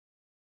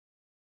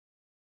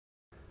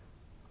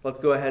Let's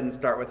go ahead and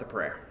start with a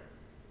prayer.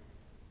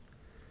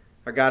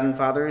 Our God and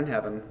Father in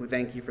heaven, we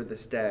thank you for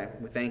this day.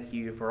 We thank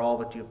you for all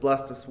that you've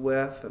blessed us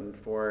with and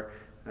for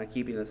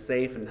keeping us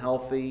safe and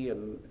healthy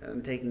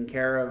and taking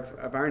care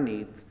of our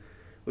needs.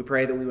 We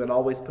pray that we would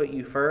always put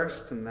you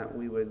first and that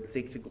we would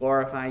seek to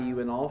glorify you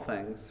in all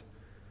things.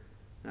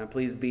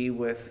 Please be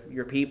with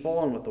your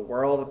people and with the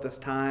world at this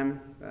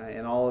time,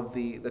 in all of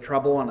the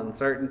trouble and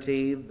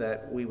uncertainty,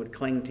 that we would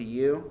cling to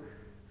you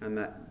and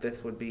that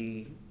this would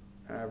be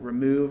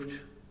removed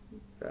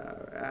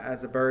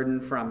as a burden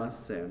from us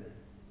soon.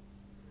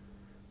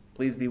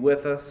 Please be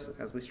with us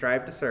as we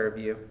strive to serve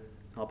you.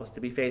 Help us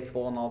to be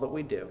faithful in all that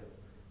we do.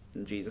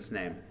 In Jesus'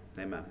 name,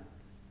 amen.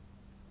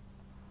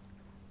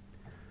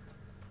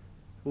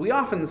 We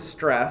often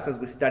stress as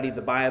we study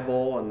the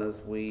Bible and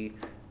as we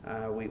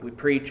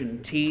preach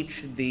and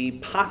teach the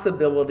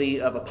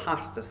possibility of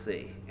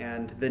apostasy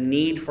and the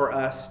need for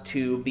us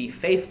to be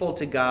faithful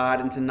to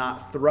God and to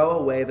not throw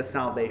away the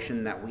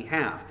salvation that we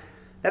have.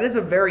 That is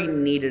a very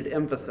needed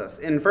emphasis.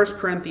 In 1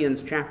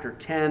 Corinthians chapter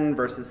 10,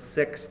 verses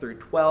 6 through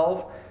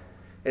 12,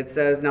 it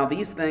says, "Now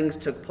these things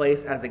took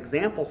place as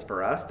examples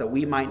for us, that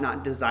we might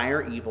not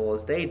desire evil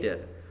as they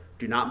did.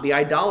 Do not be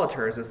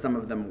idolaters, as some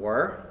of them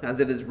were.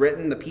 As it is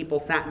written, the people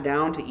sat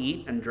down to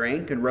eat and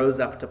drink and rose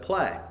up to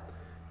play.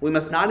 We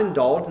must not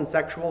indulge in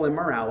sexual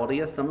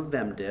immorality, as some of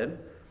them did,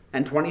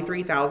 and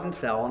 23,000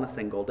 fell in a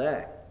single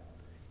day.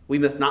 We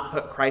must not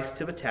put Christ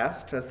to the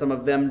test, as some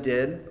of them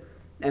did,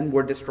 and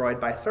were destroyed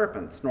by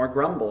serpents, nor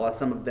grumble, as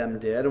some of them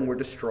did, and were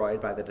destroyed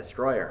by the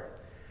destroyer.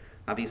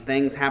 Now these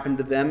things happened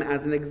to them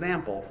as an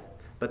example,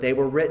 but they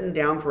were written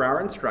down for our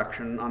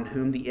instruction, on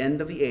whom the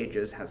end of the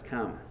ages has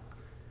come.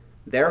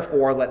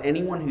 Therefore, let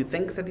anyone who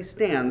thinks that he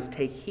stands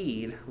take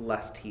heed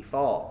lest he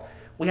fall."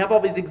 We have all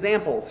these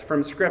examples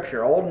from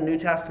Scripture, Old and New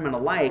Testament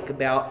alike,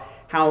 about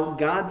how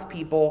God's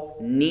people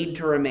need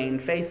to remain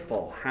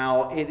faithful,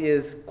 how it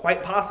is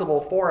quite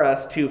possible for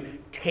us to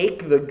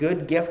take the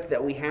good gift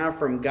that we have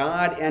from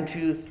God and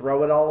to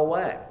throw it all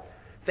away.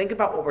 Think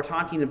about what we're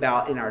talking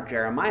about in our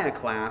Jeremiah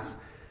class,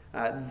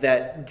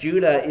 that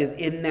Judah is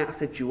in that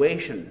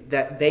situation,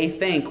 that they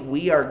think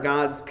we are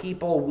God's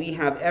people, we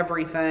have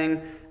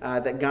everything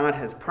that God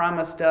has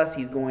promised us,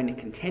 he's going to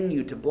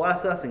continue to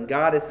bless us, and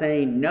God is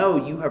saying, no,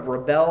 you have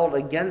rebelled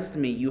against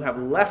me, you have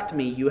left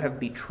me, you have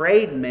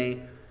betrayed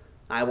me,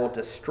 I will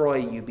destroy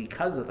you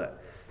because of it.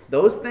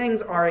 Those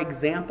things are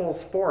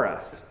examples for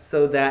us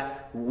so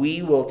that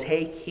we will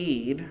take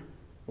heed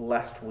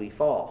lest we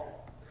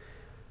fall.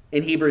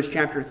 In Hebrews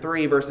chapter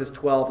 3, verses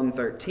 12 and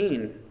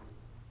 13,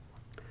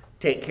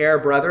 "Take care,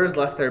 brothers,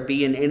 lest there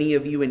be in any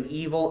of you an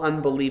evil,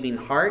 unbelieving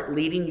heart,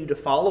 leading you to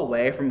fall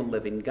away from the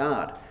living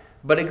God.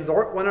 But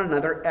exhort one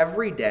another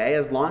every day,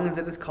 as long as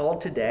it is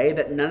called today,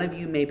 that none of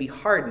you may be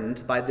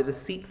hardened by the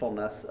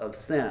deceitfulness of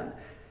sin."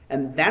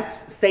 And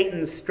that's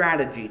Satan's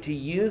strategy, to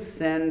use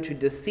sin to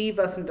deceive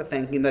us into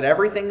thinking that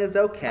everything is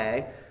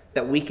okay,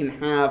 that we can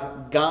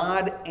have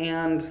God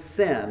and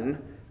sin,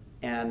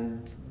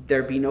 and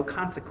there be no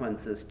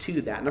consequences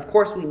to that. And of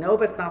course, we know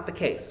that's not the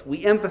case.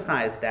 We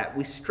emphasize that.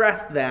 We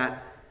stress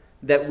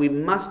that we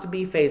must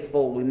be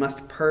faithful. We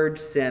must purge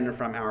sin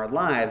from our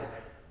lives.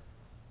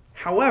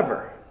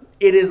 However,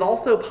 it is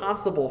also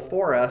possible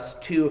for us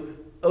to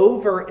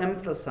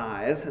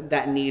overemphasize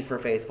that need for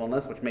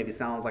faithfulness, which maybe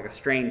sounds like a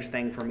strange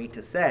thing for me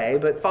to say,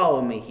 but follow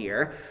me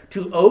here,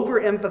 to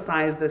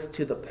overemphasize this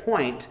to the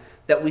point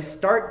that we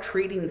start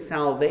treating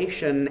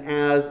salvation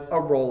as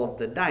a roll of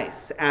the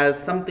dice, as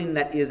something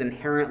that is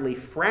inherently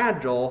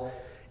fragile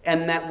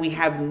and that we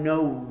have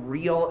no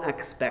real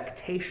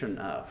expectation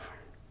of.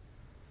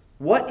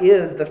 What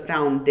is the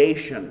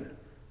foundation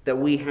that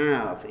we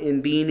have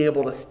in being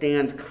able to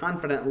stand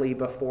confidently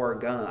before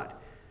God?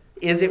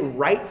 Is it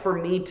right for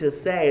me to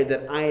say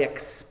that I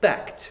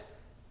expect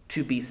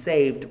to be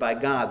saved by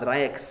God, that I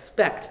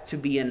expect to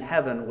be in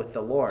heaven with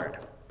the Lord?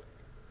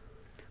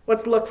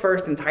 Let's look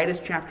first in Titus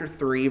chapter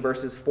 3,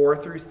 verses 4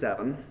 through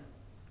 7.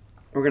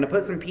 We're going to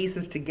put some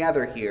pieces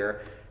together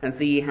here and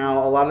see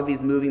how a lot of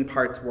these moving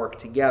parts work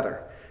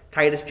together.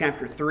 Titus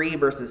chapter 3,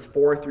 verses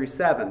 4 through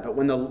 7. "But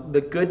when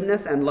the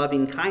goodness and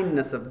loving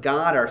kindness of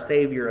God our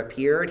Savior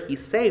appeared, he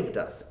saved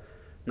us,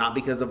 not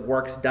because of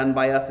works done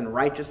by us in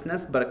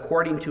righteousness, but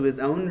according to his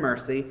own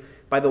mercy,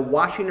 by the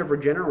washing of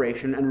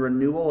regeneration and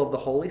renewal of the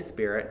Holy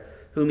Spirit,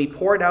 whom he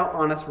poured out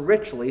on us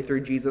richly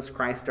through Jesus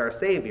Christ our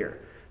Savior,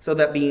 so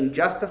that being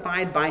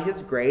justified by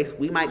his grace,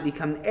 we might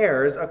become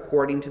heirs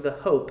according to the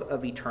hope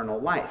of eternal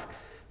life."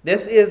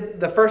 This is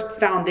the first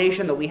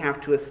foundation that we have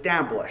to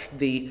establish,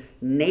 the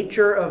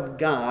nature of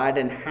God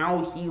and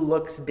how he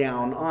looks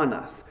down on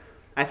us.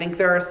 I think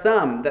there are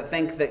some that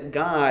think that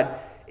God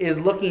is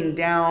looking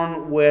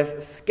down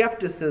with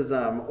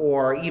skepticism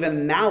or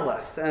even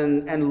malice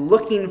and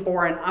looking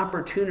for an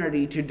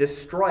opportunity to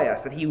destroy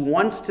us, that he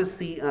wants to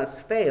see us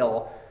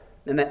fail,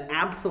 and that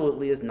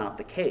absolutely is not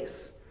the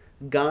case.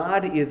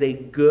 God is a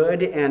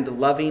good and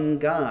loving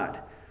God.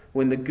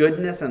 When the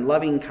goodness and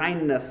loving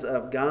kindness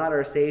of God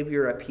our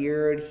Savior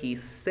appeared, he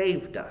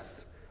saved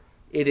us.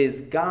 It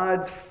is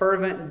God's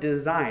fervent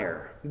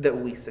desire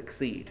that we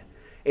succeed.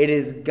 It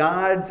is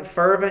God's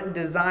fervent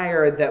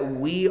desire that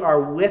we are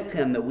with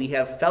him, that we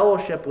have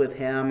fellowship with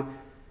him,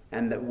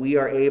 and that we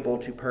are able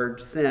to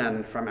purge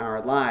sin from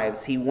our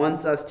lives. He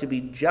wants us to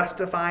be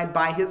justified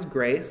by his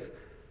grace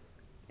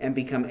and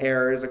become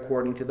heirs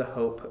according to the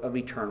hope of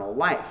eternal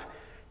life.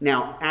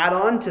 Now, add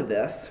on to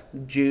this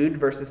Jude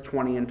verses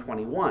 20 and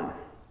 21.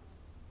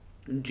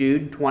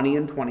 Jude 20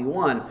 and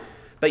 21.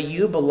 But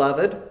you,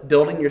 beloved,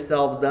 building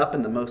yourselves up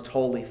in the most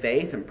holy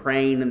faith and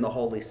praying in the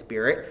Holy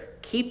Spirit,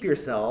 keep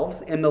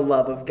yourselves in the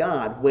love of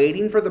God,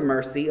 waiting for the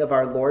mercy of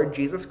our Lord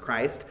Jesus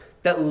Christ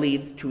that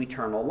leads to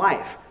eternal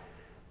life.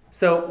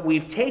 So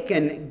we've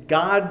taken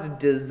God's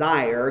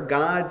desire,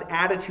 God's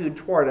attitude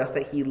toward us,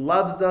 that he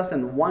loves us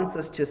and wants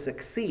us to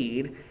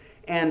succeed,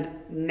 and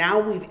now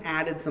we've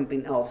added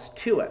something else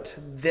to it.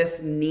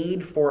 This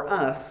need for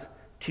us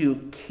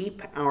to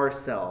keep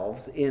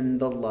ourselves in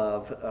the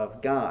love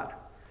of God.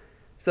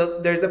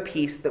 So there's a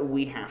piece that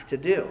we have to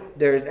do.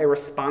 There's a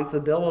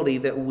responsibility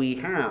that we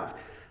have.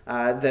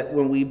 That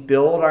when we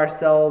build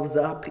ourselves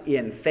up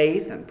in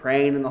faith and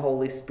praying in the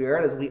Holy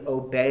Spirit, as we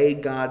obey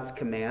God's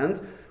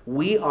commands,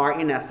 we are,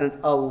 in essence,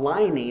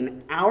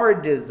 aligning our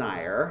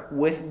desire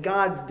with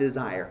God's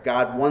desire.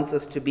 God wants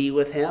us to be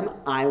with him.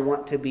 I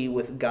want to be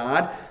with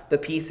God. The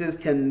pieces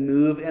can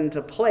move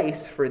into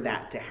place for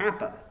that to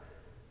happen.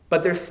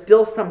 But there's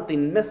still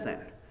something missing.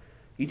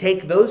 You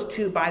take those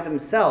two by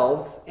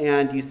themselves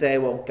and you say,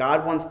 well,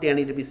 God wants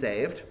Danny to be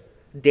saved.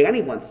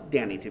 Danny wants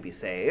Danny to be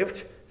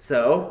saved.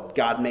 So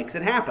God makes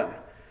it happen.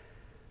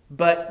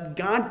 But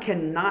God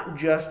cannot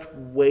just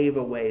wave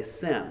away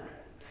sin.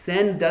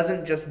 Sin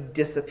doesn't just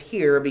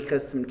disappear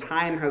because some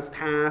time has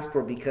passed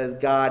or because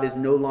God is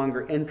no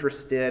longer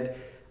interested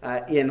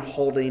in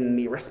holding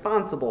me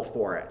responsible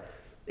for it.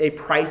 A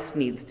price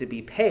needs to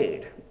be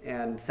paid,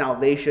 and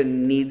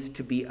salvation needs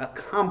to be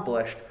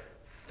accomplished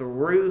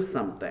through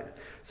something.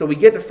 So we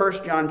get to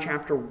 1 John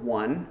chapter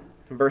 1,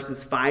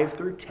 verses 5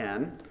 through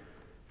 10.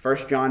 1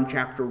 John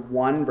chapter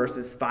 1,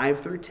 verses 5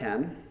 through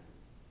 10.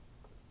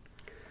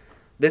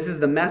 This is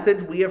the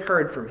message we have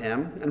heard from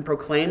him and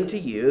proclaimed to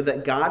you,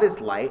 that God is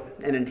light,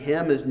 and in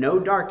him is no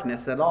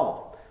darkness at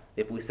all.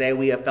 If we say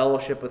we have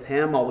fellowship with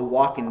him while we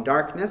walk in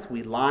darkness,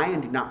 we lie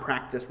and do not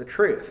practice the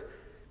truth.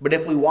 But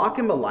if we walk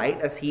in the light,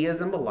 as he is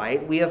in the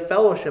light, we have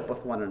fellowship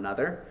with one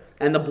another,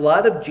 and the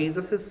blood of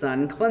Jesus his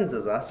Son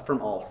cleanses us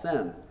from all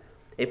sin.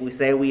 If we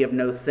say we have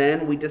no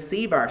sin, we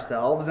deceive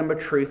ourselves, and the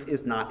truth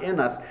is not in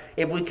us.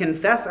 If we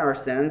confess our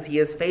sins, he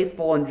is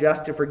faithful and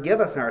just to forgive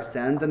us our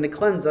sins and to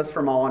cleanse us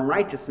from all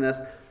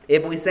unrighteousness.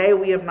 If we say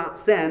we have not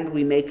sinned,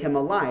 we make him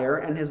a liar,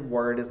 and his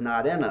word is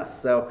not in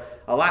us. So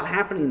a lot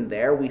happening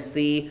there. We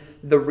see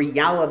the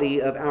reality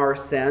of our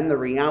sin, the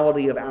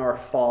reality of our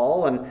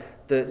fall, and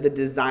the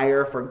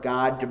desire for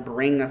God to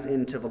bring us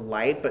into the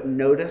light. But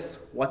notice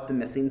what the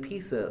missing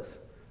piece is.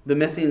 The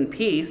missing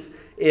piece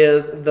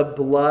is the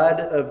blood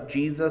of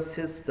Jesus,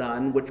 his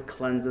Son, which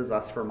cleanses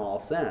us from all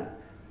sin.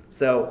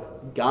 So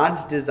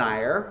God's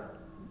desire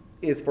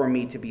is for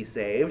me to be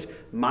saved.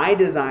 My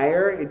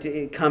desire,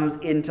 it comes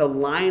into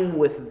line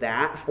with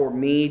that for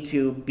me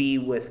to be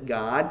with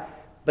God.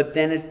 But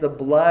then it's the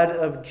blood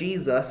of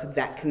Jesus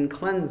that can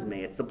cleanse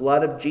me. It's the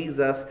blood of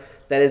Jesus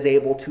that is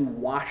able to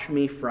wash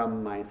me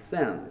from my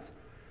sins.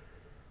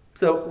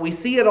 So we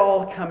see it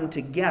all come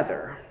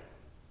together.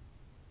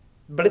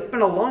 But it's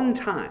been a long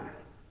time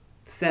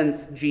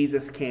since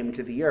Jesus came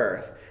to the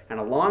earth, and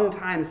a long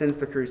time since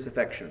the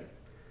crucifixion.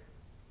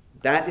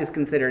 That is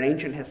considered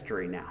ancient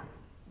history now.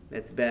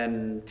 It's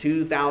been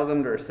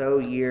 2,000 or so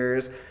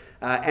years,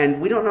 and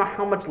we don't know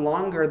how much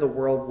longer the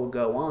world will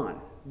go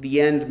on.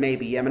 The end may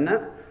be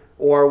imminent,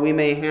 or we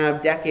may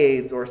have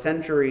decades or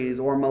centuries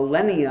or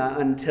millennia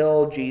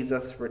until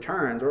Jesus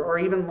returns, or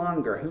even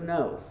longer. Who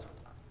knows?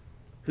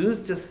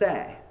 Who's to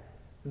say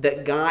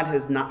that God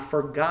has not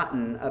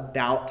forgotten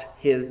about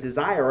his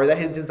desire, or that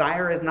his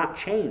desire has not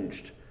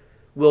changed?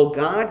 Will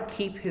God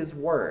keep his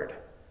word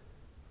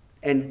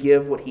and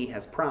give what he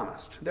has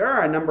promised? There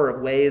are a number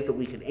of ways that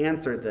we could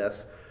answer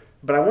this,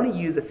 but I want to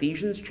use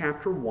Ephesians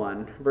chapter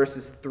 1,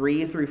 verses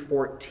 3 through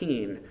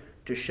 14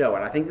 to show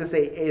it. I think this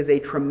is a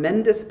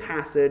tremendous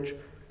passage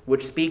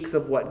which speaks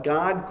of what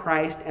God,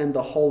 Christ, and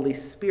the Holy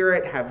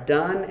Spirit have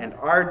done and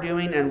are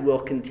doing and will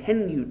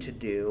continue to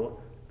do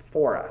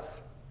for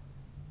us.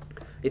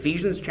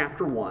 Ephesians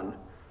chapter 1,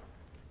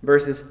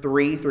 verses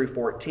 3 through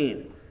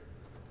 14.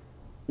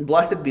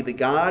 Blessed be the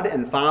God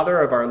and Father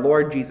of our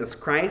Lord Jesus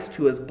Christ,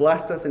 who has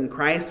blessed us in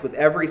Christ with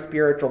every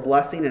spiritual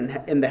blessing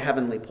in the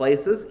heavenly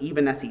places,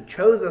 even as he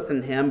chose us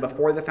in him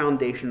before the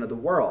foundation of the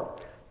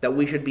world, that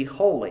we should be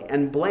holy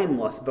and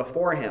blameless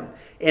before him.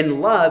 In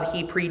love,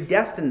 he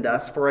predestined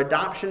us for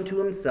adoption to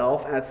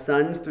himself as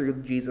sons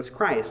through Jesus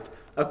Christ,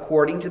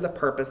 according to the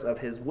purpose of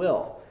his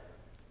will,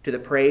 to the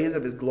praise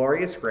of his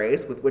glorious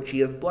grace with which he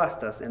has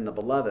blessed us in the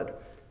beloved.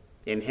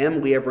 In him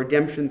we have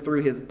redemption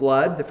through his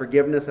blood, the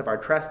forgiveness of our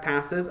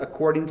trespasses,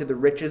 according to the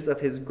riches of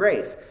his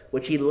grace,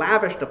 which he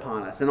lavished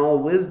upon us in all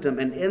wisdom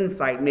and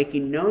insight,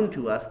 making known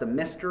to us the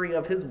mystery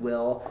of his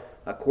will,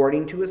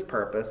 according to his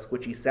purpose,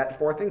 which he set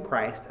forth in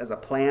Christ as a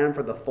plan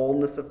for the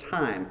fullness of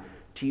time,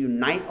 to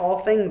unite all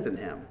things in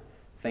him,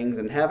 things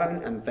in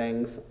heaven and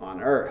things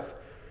on earth.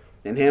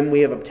 In him we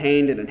have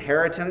obtained an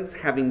inheritance,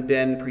 having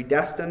been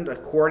predestined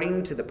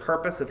according to the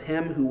purpose of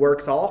him who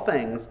works all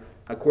things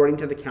according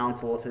to the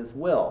counsel of his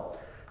will,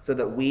 so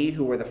that we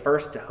who were the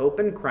first to hope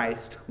in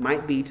Christ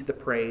might be to the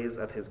praise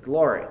of his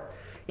glory.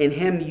 In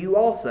him you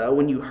also,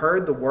 when you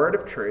heard the word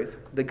of truth,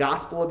 the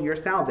gospel of your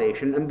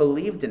salvation, and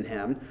believed in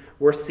him,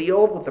 were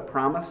sealed with the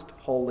promised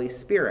Holy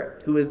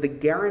Spirit, who is the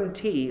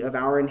guarantee of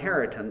our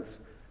inheritance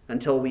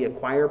until we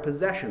acquire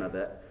possession of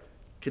it,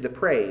 to the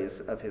praise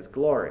of his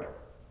glory.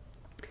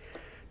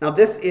 Now,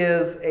 this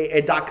is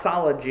a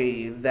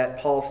doxology that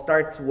Paul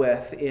starts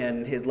with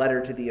in his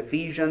letter to the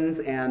Ephesians,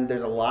 and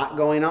there's a lot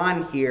going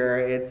on here.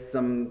 It's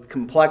some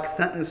complex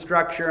sentence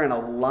structure and a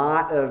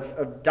lot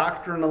of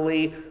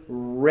doctrinally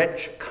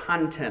rich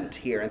content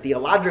here, and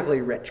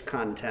theologically rich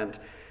content.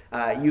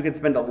 You could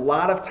spend a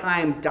lot of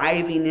time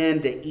diving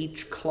into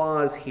each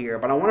clause here,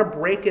 but I want to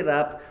break it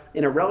up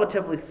in a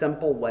relatively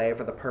simple way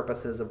for the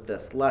purposes of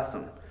this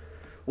lesson.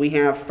 We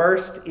have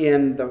first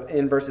in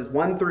verses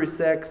 1 through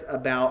 6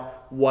 about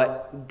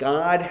what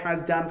God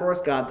has done for us,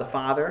 God the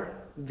Father,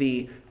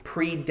 the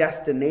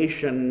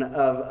predestination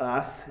of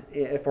us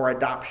for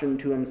adoption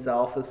to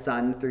himself as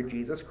Son through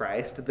Jesus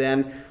Christ.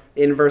 Then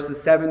in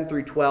verses 7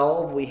 through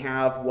 12, we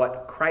have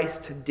what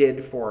Christ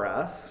did for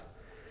us.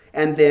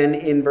 And then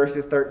in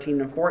verses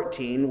 13 and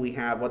 14, we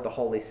have what the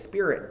Holy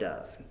Spirit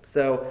does.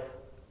 So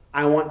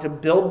I want to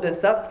build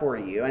this up for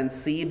you and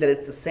see that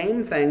it's the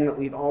same thing that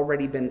we've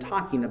already been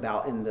talking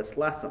about in this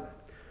lesson.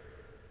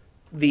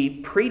 The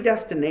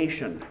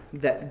predestination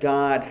that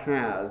God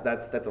has,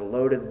 that's a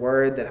loaded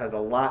word that has a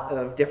lot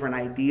of different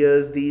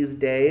ideas these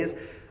days,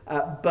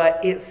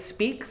 but it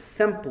speaks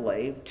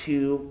simply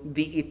to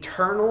the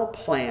eternal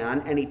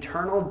plan and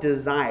eternal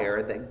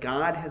desire that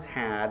God has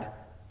had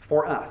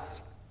for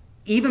us,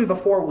 even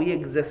before we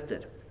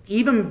existed,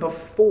 even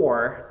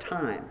before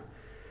time.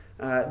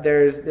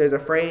 There's a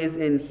phrase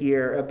in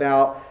here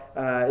about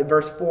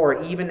verse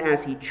 4, even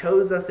as he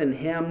chose us in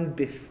him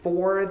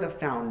before the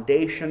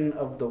foundation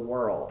of the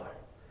world.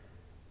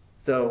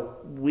 So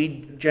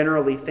we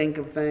generally think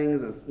of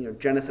things as,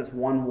 Genesis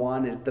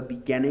 1:1 is the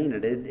beginning.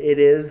 It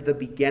is the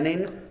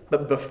beginning,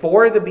 but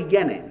before the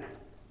beginning,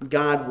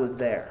 God was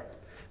there.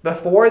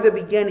 Before the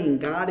beginning,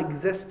 God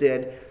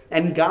existed,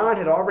 and God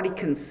had already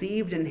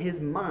conceived in his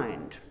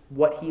mind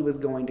what he was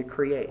going to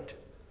create.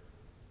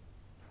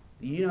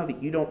 You know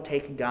that you don't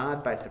take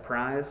God by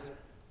surprise?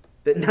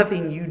 That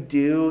nothing you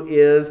do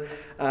is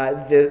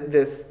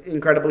this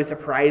incredibly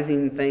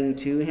surprising thing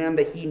to him,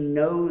 that he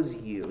knows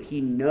you.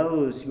 He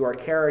knows your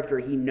character.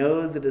 He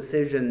knows the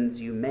decisions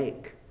you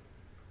make.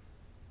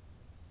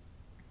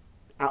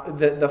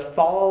 The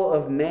fall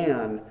of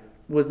man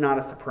was not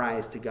a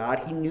surprise to God.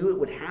 He knew it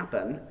would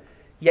happen,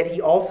 yet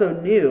he also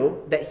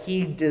knew that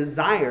he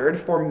desired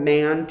for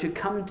man to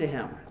come to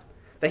him.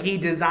 That he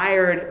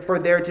desired for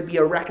there to be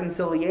a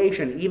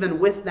reconciliation, even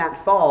with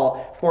that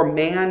fall, for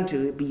man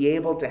to be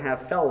able to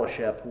have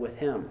fellowship with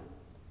him.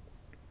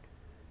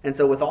 And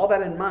so with all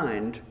that in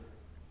mind,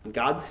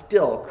 God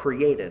still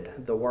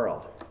created the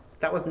world.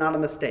 That was not a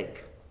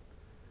mistake.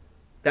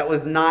 That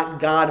was not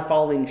God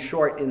falling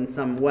short in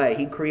some way.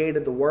 He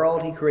created the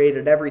world. He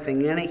created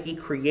everything in it. He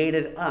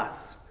created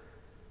us.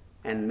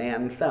 And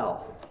man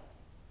fell.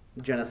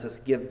 Genesis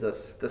gives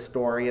us the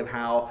story of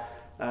how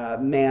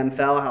man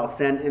fell, how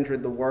sin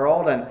entered the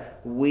world, and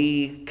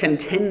we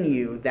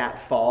continue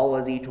that fall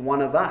as each one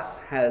of us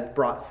has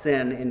brought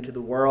sin into the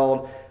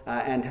world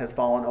and has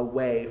fallen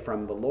away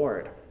from the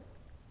Lord.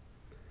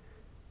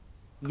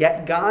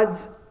 Yet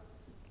God's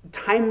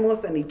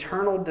timeless and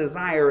eternal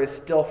desire is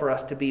still for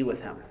us to be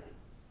with him.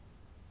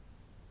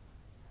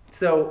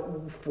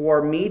 So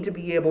for me to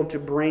be able to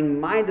bring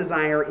my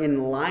desire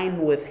in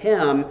line with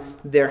him,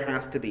 there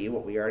has to be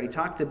what we already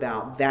talked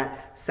about,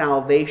 that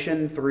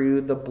salvation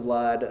through the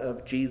blood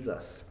of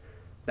Jesus.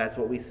 That's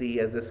what we see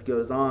as this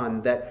goes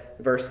on,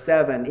 that verse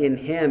 7, in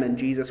him, in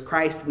Jesus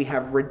Christ, we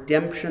have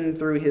redemption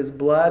through his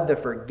blood, the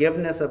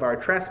forgiveness of our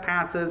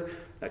trespasses,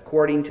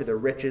 according to the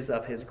riches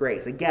of his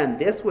grace. Again,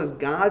 this was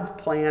God's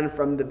plan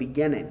from the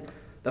beginning.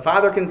 The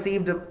Father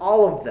conceived of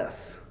all of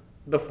this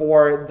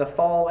before the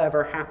fall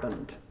ever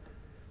happened.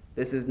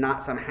 This is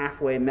not some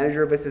halfway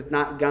measure. This is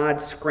not God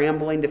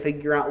scrambling to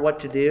figure out what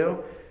to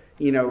do.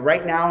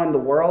 Right now in the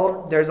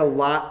world, there's a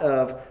lot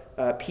of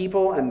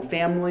people and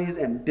families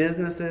and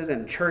businesses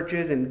and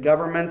churches and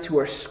governments who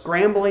are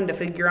scrambling to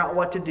figure out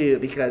what to do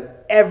because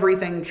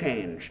everything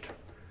changed.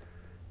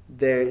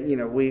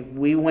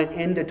 We went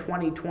into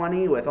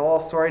 2020 with all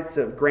sorts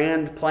of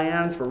grand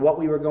plans for what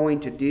we were going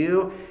to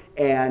do,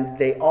 and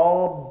they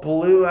all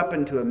blew up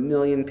into a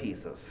million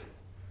pieces.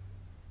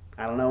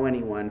 I don't know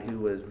anyone who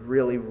was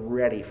really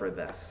ready for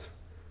this.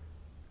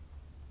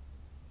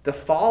 The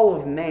fall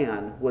of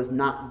man was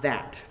not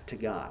that to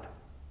God.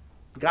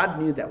 God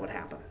knew that would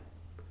happen.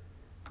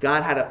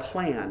 God had a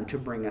plan to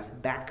bring us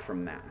back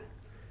from that.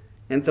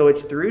 And so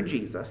it's through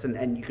Jesus,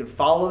 and you can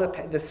follow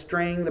the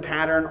string, the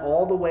pattern,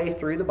 all the way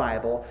through the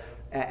Bible,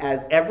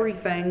 as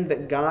everything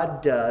that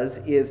God does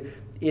is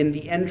in the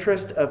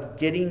interest of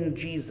getting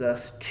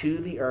Jesus to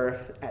the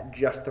earth at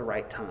just the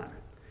right time.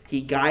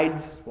 He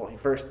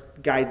first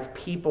guides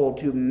people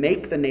to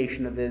make the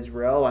nation of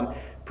Israel and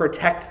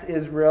protects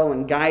Israel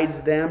and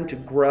guides them to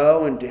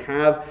grow and to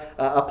have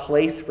a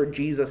place for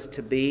Jesus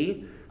to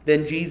be.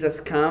 Then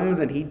Jesus comes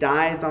and he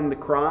dies on the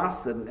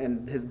cross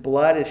and his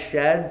blood is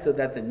shed so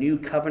that the new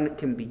covenant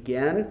can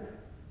begin.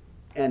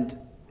 And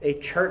a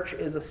church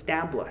is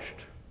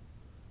established.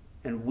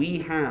 And we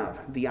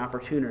have the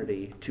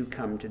opportunity to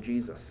come to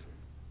Jesus.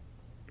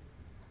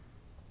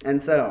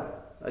 And so,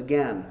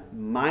 again,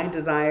 my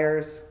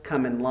desires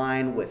come in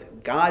line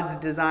with God's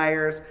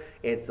desires.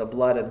 It's the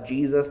blood of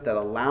Jesus that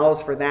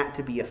allows for that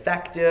to be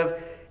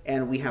effective.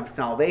 And we have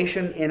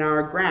salvation in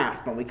our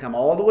grasp. And we come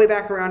all the way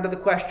back around to the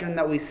question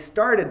that we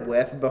started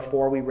with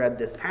before we read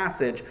this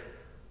passage.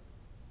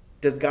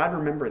 Does God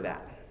remember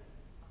that?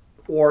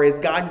 Or is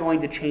God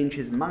going to change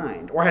his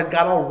mind? Or has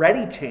God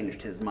already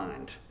changed his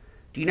mind?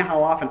 Do you know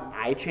how often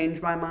I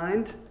change my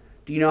mind?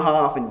 Do you know how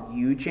often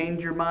you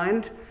change your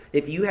mind?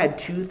 If you had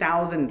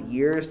 2,000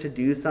 years to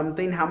do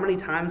something, how many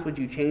times would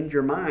you change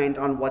your mind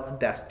on what's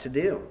best to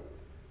do?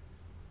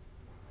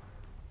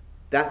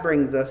 That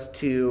brings us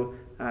to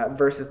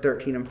verses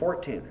 13 and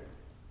 14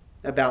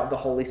 about the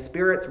Holy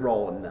Spirit's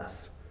role in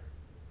this.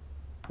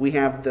 We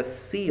have the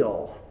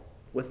seal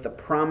with the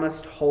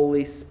promised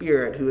Holy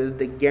Spirit, who is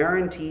the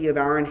guarantee of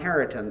our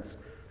inheritance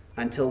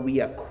until we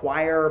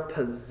acquire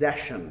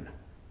possession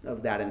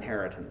of that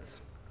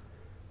inheritance.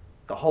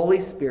 The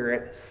Holy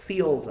Spirit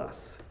seals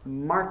us,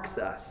 marks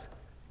us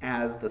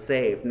as the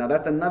saved. Now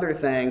that's another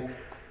thing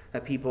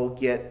that people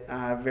get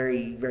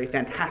very, very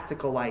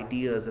fantastical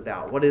ideas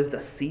about. What is the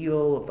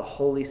seal of the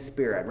Holy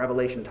Spirit?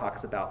 Revelation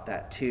talks about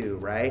that too,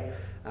 right?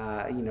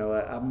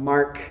 A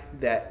mark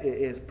that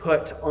is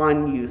put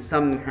on you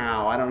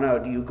somehow. I don't know.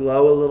 Do you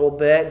glow a little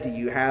bit? Do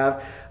you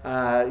have,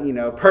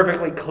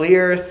 perfectly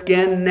clear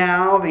skin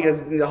now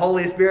because the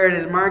Holy Spirit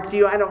has marked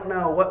you? I don't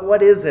know.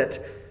 What is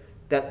it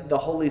that the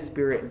Holy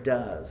Spirit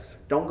does?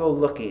 Don't go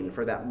looking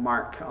for that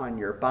mark on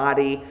your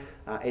body.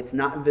 It's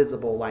not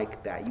visible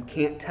like that. You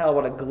can't tell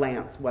at a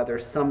glance whether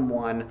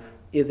someone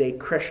is a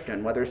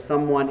Christian, whether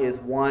someone is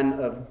one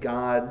of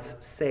God's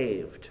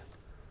saved.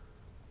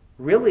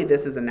 Really,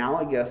 this is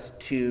analogous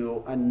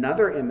to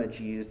another image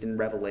used in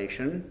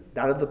Revelation,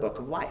 that of the book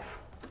of life.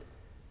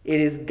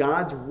 It is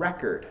God's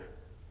record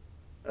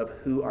of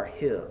who are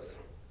his.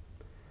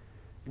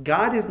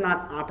 God is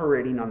not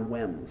operating on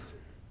whims.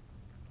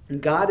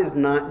 God is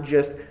not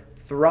just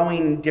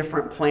throwing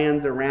different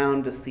plans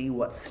around to see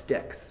what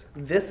sticks.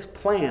 This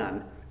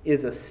plan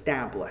is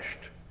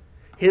established.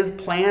 His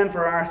plan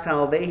for our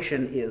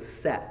salvation is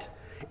set.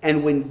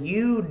 And when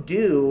you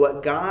do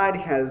what God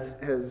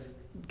has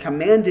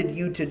commanded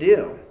you to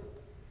do,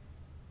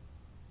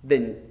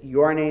 then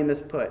your name is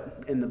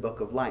put in the book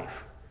of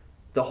life.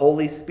 The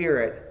Holy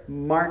Spirit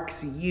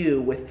marks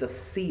you with the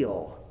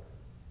seal,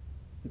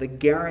 the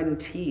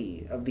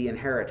guarantee of the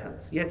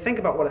inheritance. You had to think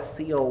about what a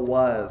seal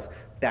was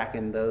back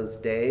in those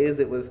days.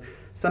 It was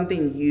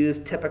something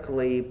used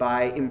typically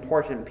by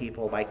important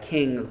people, by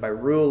kings, by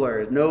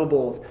rulers,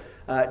 nobles,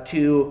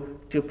 to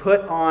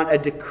put on a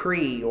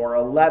decree or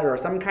a letter,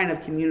 some kind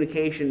of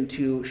communication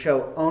to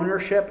show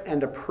ownership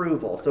and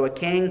approval. So a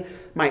king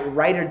might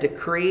write a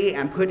decree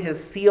and put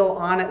his seal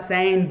on it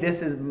saying,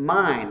 "This is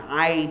mine.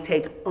 I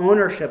take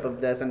ownership of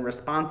this and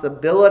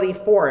responsibility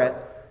for it.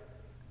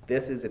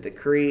 This is a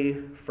decree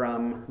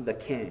from the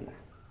king."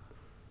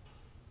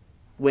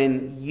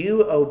 When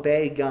you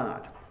obey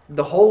God,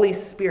 the Holy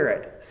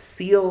Spirit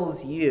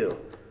seals you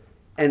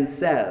and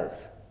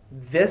says,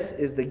 "This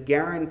is the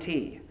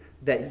guarantee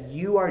that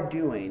you are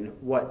doing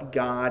what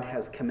God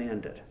has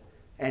commanded."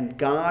 And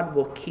God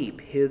will keep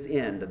his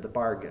end of the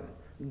bargain.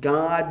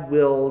 God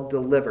will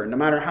deliver. No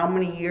matter how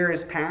many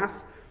years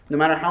pass, no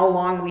matter how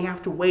long we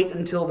have to wait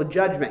until the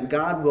judgment,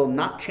 God will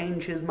not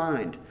change his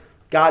mind.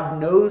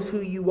 God knows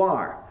who you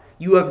are.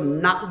 You have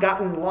not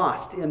gotten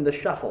lost in the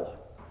shuffle.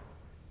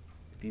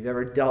 If you've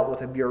ever dealt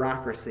with a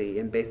bureaucracy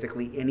in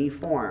basically any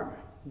form,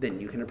 then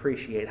you can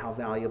appreciate how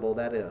valuable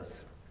that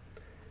is.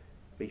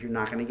 But you're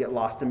not going to get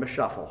lost in the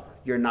shuffle.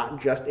 You're not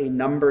just a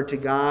number to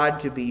God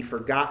to be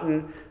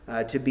forgotten,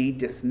 to be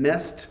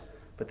dismissed,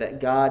 but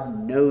that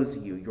God knows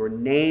you. Your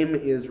name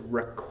is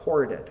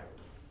recorded.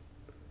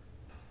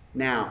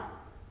 Now,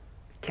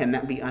 can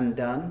that be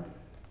undone?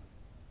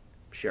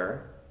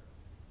 Sure.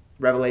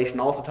 Revelation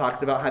also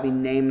talks about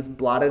having names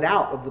blotted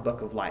out of the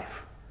book of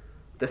life.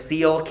 The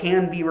seal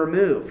can be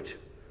removed.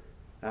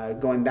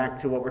 Going back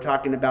to what we're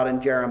talking about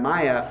in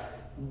Jeremiah,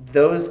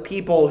 those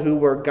people who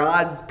were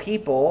God's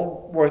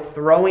people were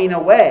throwing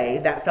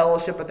away that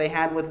fellowship that they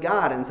had with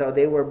God, and so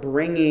they were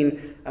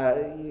bringing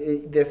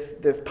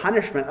this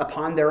punishment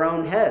upon their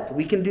own heads.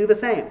 We can do the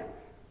same.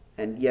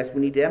 And yes, we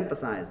need to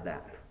emphasize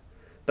that.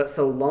 But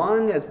so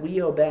long as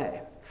we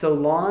obey, so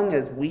long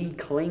as we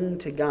cling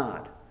to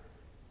God,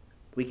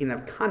 we can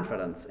have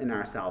confidence in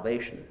our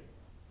salvation.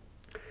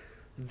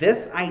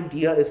 This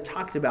idea is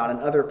talked about in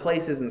other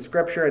places in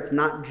Scripture. It's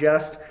not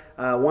just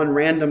one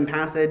random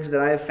passage that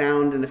I've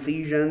found in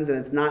Ephesians, and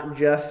it's not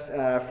just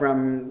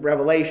from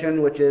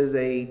Revelation, which is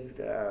a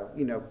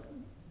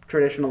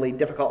traditionally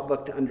difficult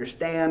book to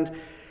understand.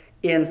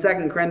 In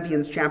 2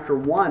 Corinthians chapter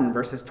 1,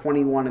 verses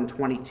 21 and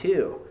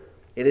 22,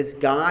 it is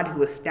God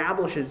who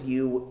establishes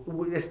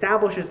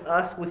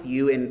us with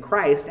you in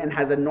Christ and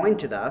has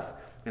anointed us,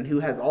 and who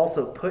has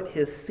also put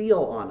his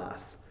seal on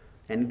us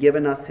and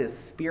given us his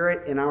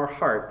Spirit in our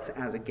hearts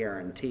as a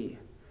guarantee.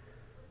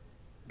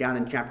 Down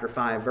in chapter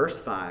 5, verse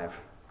 5,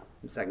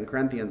 2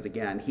 Corinthians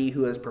again, he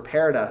who has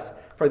prepared us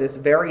for this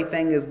very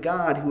thing is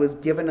God, who has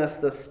given us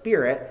the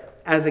Spirit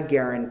as a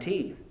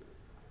guarantee.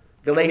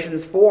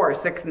 Galatians 4,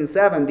 6 and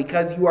 7,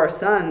 because you are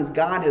sons,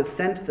 God has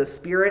sent the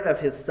Spirit of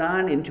his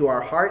Son into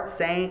our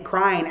hearts,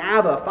 crying,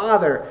 Abba,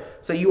 Father.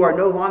 So you are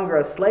no longer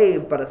a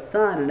slave, but a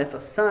son, and if a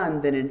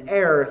son, then an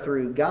heir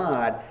through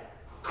God.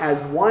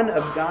 As one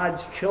of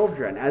God's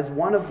children, as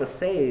one of the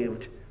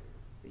saved,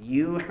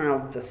 you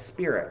have the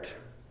Spirit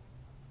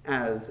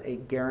as a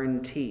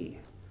guarantee,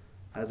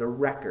 as a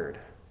record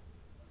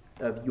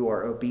of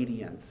your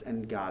obedience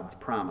and God's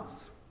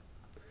promise.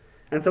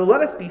 And so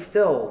let us be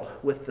filled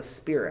with the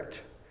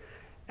Spirit.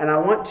 And I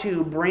want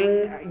to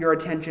bring your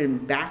attention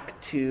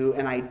back to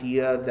an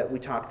idea that we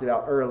talked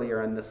about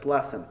earlier in this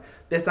lesson.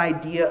 This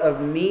idea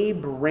of me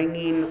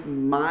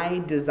bringing my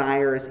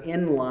desires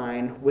in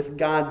line with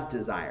God's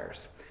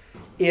desires.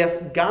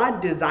 If God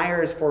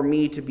desires for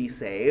me to be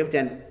saved,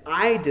 and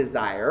I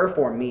desire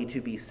for me to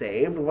be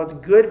saved, well, it's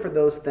good for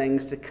those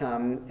things to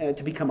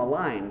become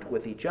aligned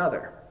with each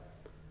other.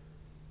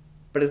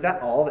 But is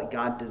that all that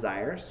God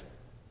desires?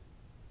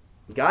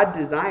 God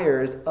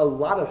desires a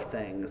lot of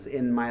things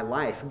in my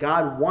life.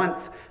 God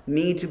wants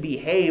me to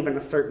behave in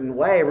a certain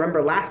way.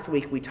 Remember last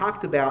week we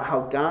talked about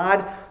how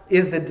God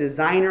is the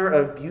designer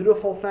of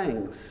beautiful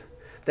things,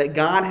 that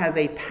God has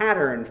a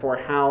pattern for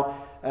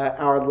how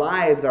our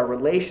lives, our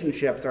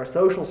relationships, our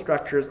social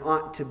structures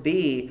ought to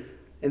be.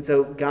 And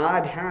so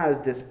God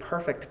has this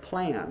perfect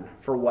plan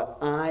for what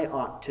I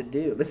ought to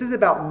do. This is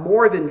about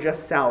more than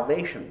just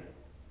salvation.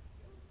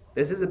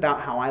 This is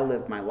about how I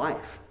live my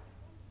life.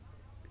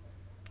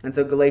 And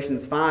so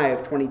Galatians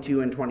 5, 22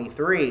 and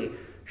 23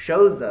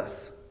 shows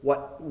us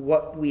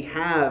what we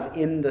have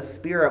in the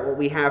Spirit, what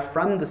we have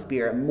from the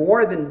Spirit.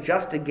 More than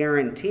just a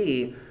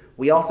guarantee,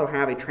 we also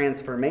have a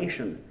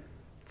transformation,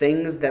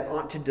 things that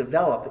ought to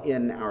develop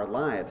in our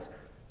lives.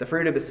 The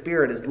fruit of the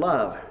Spirit is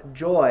love,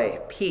 joy,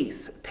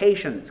 peace,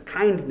 patience,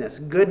 kindness,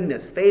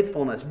 goodness,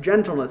 faithfulness,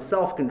 gentleness,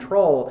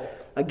 self-control.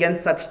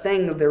 Against such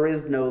things there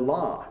is no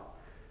law.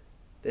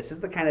 This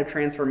is the kind of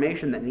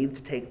transformation that needs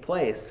to take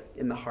place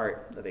in the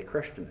heart of a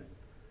Christian.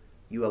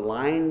 You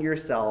align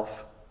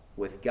yourself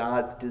with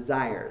God's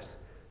desires.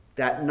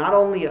 That not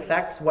only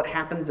affects what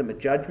happens in the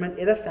judgment,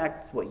 it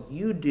affects what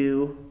you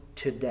do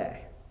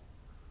today.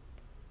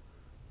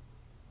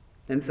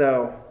 And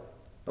so,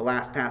 the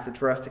last passage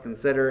for us to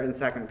consider in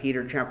 2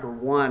 Peter chapter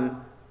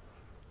 1,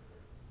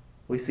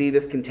 we see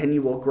this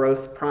continual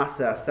growth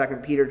process. 2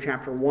 Peter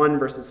chapter 1,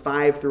 verses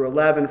 5 through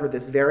 11, for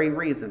this very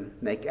reason,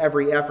 make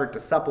every effort to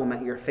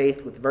supplement your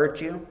faith with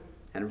virtue,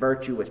 and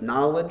virtue with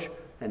knowledge,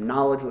 and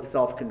knowledge with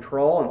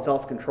self-control, and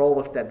self-control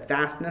with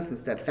steadfastness, and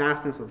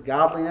steadfastness with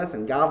godliness,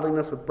 and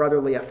godliness with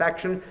brotherly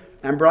affection,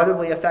 and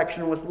brotherly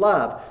affection with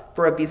love.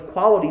 For if these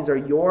qualities are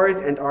yours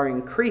and are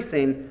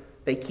increasing,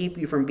 they keep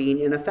you from being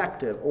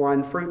ineffective or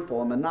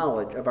unfruitful in the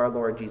knowledge of our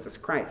Lord Jesus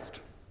Christ.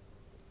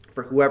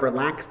 For whoever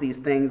lacks these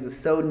things is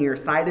so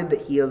nearsighted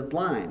that he is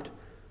blind,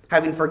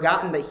 having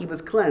forgotten that he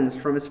was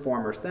cleansed from his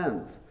former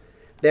sins.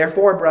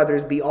 Therefore,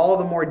 brothers, be all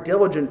the more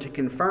diligent to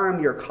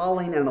confirm your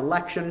calling and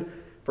election,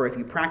 for if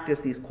you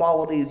practice these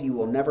qualities, you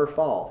will never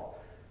fall.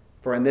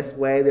 For in this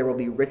way there will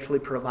be richly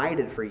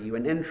provided for you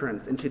an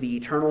entrance into the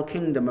eternal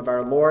kingdom of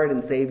our Lord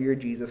and Savior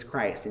Jesus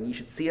Christ. And you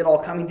should see it all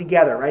coming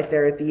together right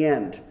there at the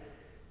end.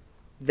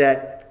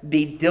 That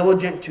be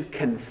diligent to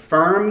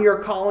confirm your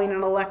calling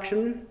and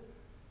election,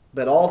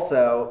 but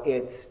also,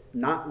 it's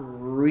not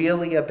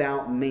really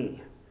about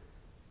me.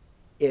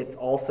 It's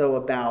also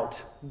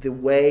about the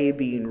way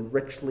being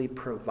richly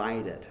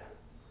provided.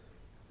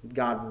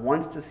 God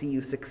wants to see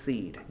you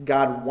succeed.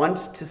 God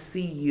wants to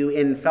see you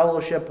in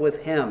fellowship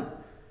with him.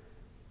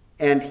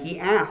 And he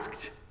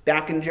asked,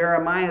 back in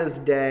Jeremiah's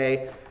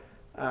day,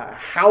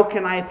 how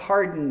can I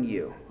pardon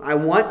you? I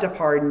want to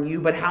pardon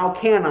you, but how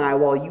can I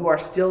while you are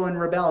still in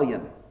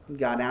rebellion?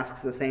 God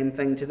asks the same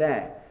thing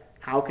today.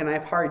 How can I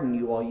pardon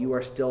you while you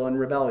are still in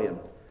rebellion?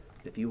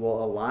 If you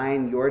will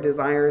align your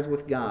desires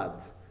with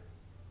God's,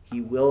 he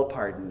will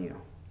pardon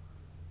you.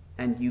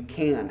 And you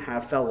can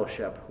have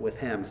fellowship with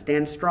him.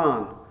 Stand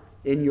strong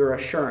in your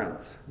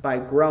assurance by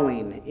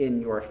growing in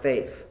your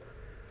faith.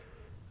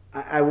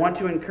 I want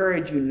to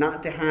encourage you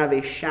not to have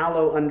a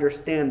shallow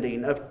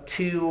understanding of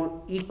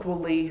two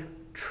equally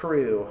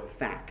true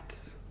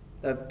facts.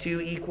 of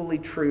two equally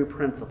true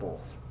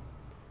principles.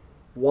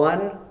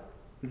 One,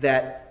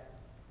 that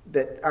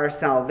our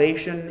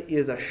salvation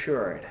is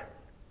assured,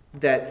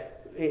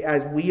 that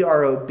as we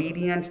are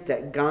obedient,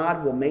 that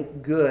God will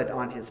make good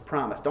on his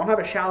promise. Don't have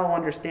a shallow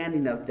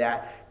understanding of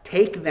that.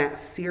 Take that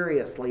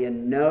seriously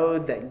and know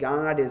that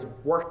God is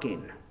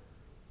working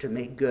to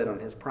make good on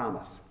his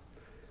promise.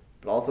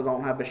 But also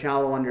don't have a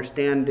shallow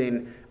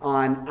understanding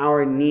on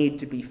our need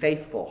to be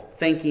faithful,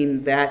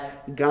 thinking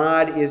that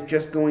God is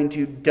just going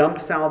to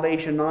dump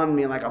salvation on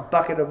me like a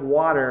bucket of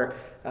water,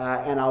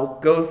 and I'll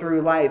go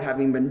through life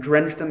having been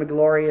drenched in the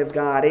glory of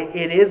God.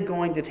 It is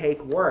going to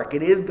take work.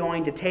 It is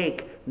going to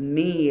take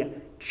me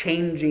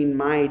changing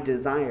my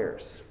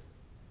desires.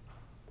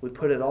 We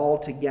put it all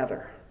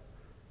together.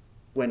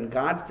 When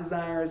God's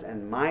desires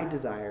and my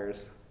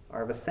desires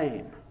are the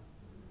same,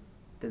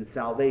 then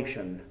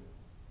salvation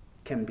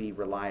can be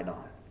relied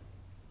on.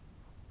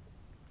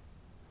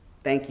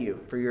 Thank you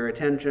for your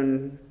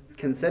attention.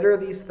 Consider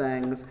these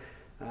things.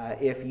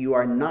 If you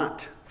are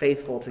not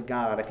faithful to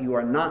God, if you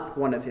are not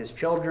one of his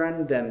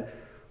children, then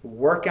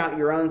work out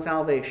your own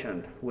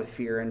salvation with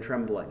fear and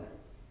trembling.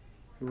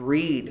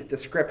 Read the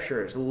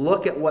scriptures.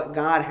 Look at what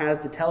God has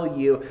to tell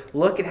you.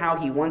 Look at how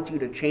he wants you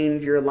to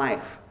change your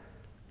life.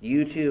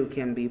 You too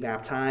can be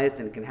baptized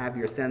and can have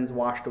your sins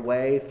washed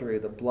away through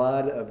the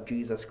blood of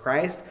Jesus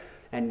Christ.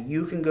 And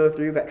you can go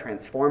through that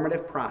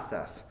transformative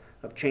process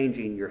of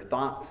changing your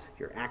thoughts,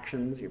 your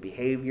actions, your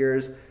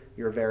behaviors,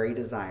 your very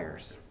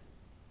desires.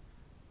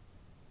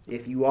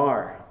 If you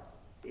are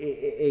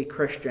a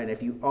Christian,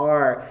 if you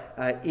are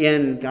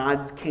in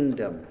God's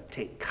kingdom,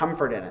 take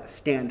comfort in it,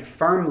 stand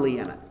firmly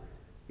in it.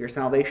 Your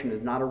salvation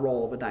is not a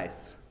roll of a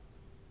dice.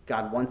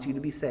 God wants you to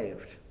be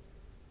saved.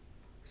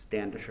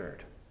 Stand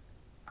assured.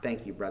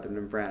 Thank you, brethren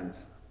and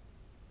friends.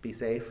 Be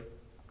safe.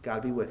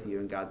 God be with you,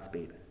 and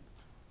Godspeed.